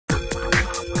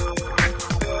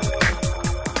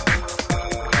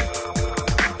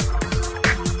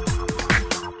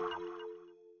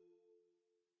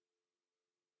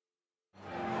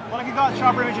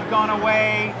gone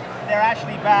away. They're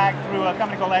actually back through a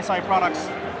company called SI Products.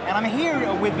 And I'm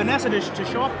here with Vanessa to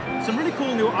show off some really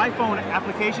cool new iPhone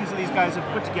applications that these guys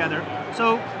have put together.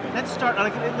 So let's start.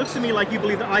 It looks to me like you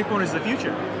believe that iPhone is the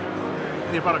future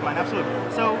of your product line. Absolutely.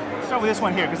 So let's start with this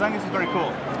one here, because I think this is very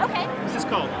cool. Okay. What's this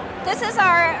called? This is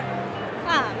our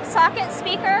socket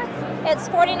speaker. It's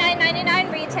 $49.99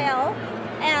 retail.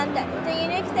 And the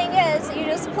unique thing is you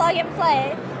just plug and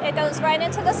play. It goes right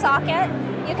into the socket.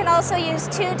 You can also use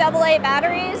two AA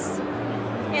batteries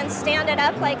and stand it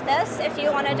up like this if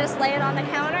you want to just lay it on the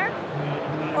counter.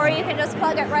 Or you can just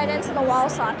plug it right into the wall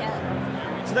socket.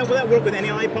 So will that work with any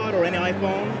iPod or any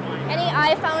iPhone? Any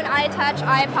iPhone, iTouch,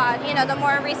 iPod, you know, the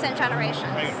more recent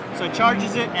generations. Right. So it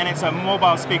charges it, and it's a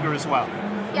mobile speaker as well.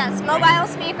 Yes, mobile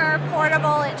speaker,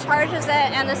 portable, it charges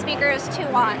it, and the speaker is 2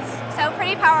 watts. So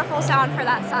pretty powerful sound for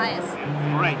that size.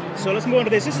 Right, so let's move on to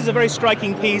this. This is a very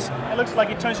striking piece. It looks like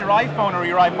it turns your iPhone or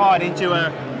your iPod into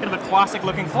a kind of a classic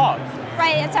looking clock.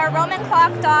 Right, it's our Roman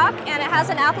clock dock, and it has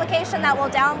an application that will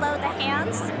download the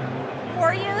hands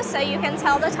for you, so you can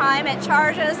tell the time. It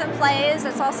charges and plays.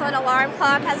 It's also an alarm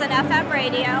clock, has an FM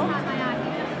radio,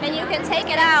 and you can take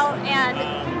it out, and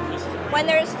when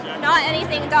there's not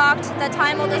anything docked, the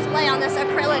time will display on this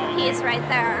acrylic piece right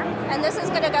there. And this is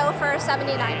going to go for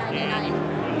 $79.99.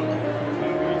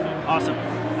 Awesome.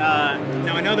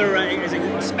 Now another is it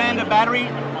expanded battery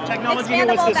technology?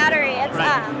 Expandable battery.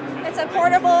 It's a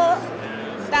portable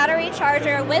battery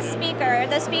charger with speaker.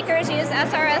 The speakers use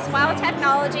SRS WOW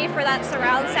technology for that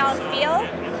surround sound feel.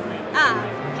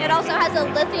 It also has a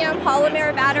lithium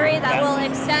polymer battery that will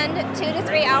extend 2 to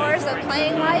 3 hours of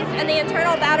playing life, and the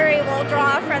internal battery will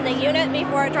draw from the unit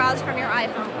before it draws from your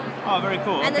iPhone. Oh, very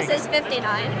cool. And okay. This is $59.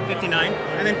 $59.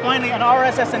 And then finally, an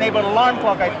RSS-enabled alarm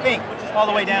clock, I think, all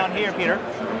the way down here, Peter.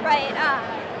 Right.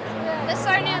 This is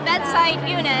our new bedside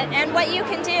unit, and what you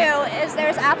can do is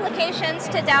there's applications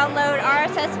to download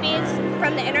RSS feeds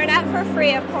from the internet for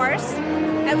free, of course.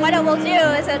 And what it will do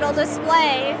is it'll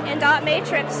display in dot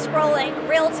matrix scrolling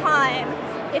real time.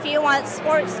 If you want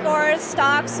sports scores,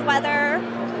 stocks, weather,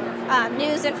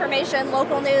 news information,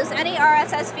 local news, any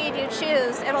RSS feed you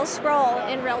choose, it'll scroll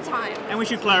in real time. And we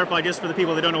should clarify, just for the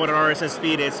people that don't know what an RSS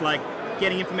feed is, like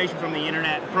getting information from the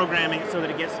internet, programming it so that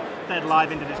it gets fed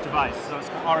live into this device. So it's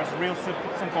real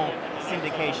simple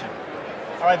syndication.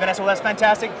 All right, Vanessa, well, that's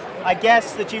fantastic. I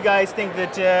guess that you guys think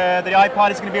that the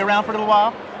iPod is going to be around for a little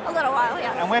while? A little while,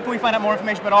 yes. And where can we find out more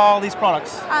information about all these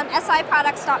products?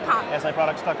 SIProducts.com.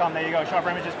 SIProducts.com. There you go. Sharper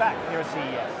Images back here at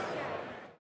CES.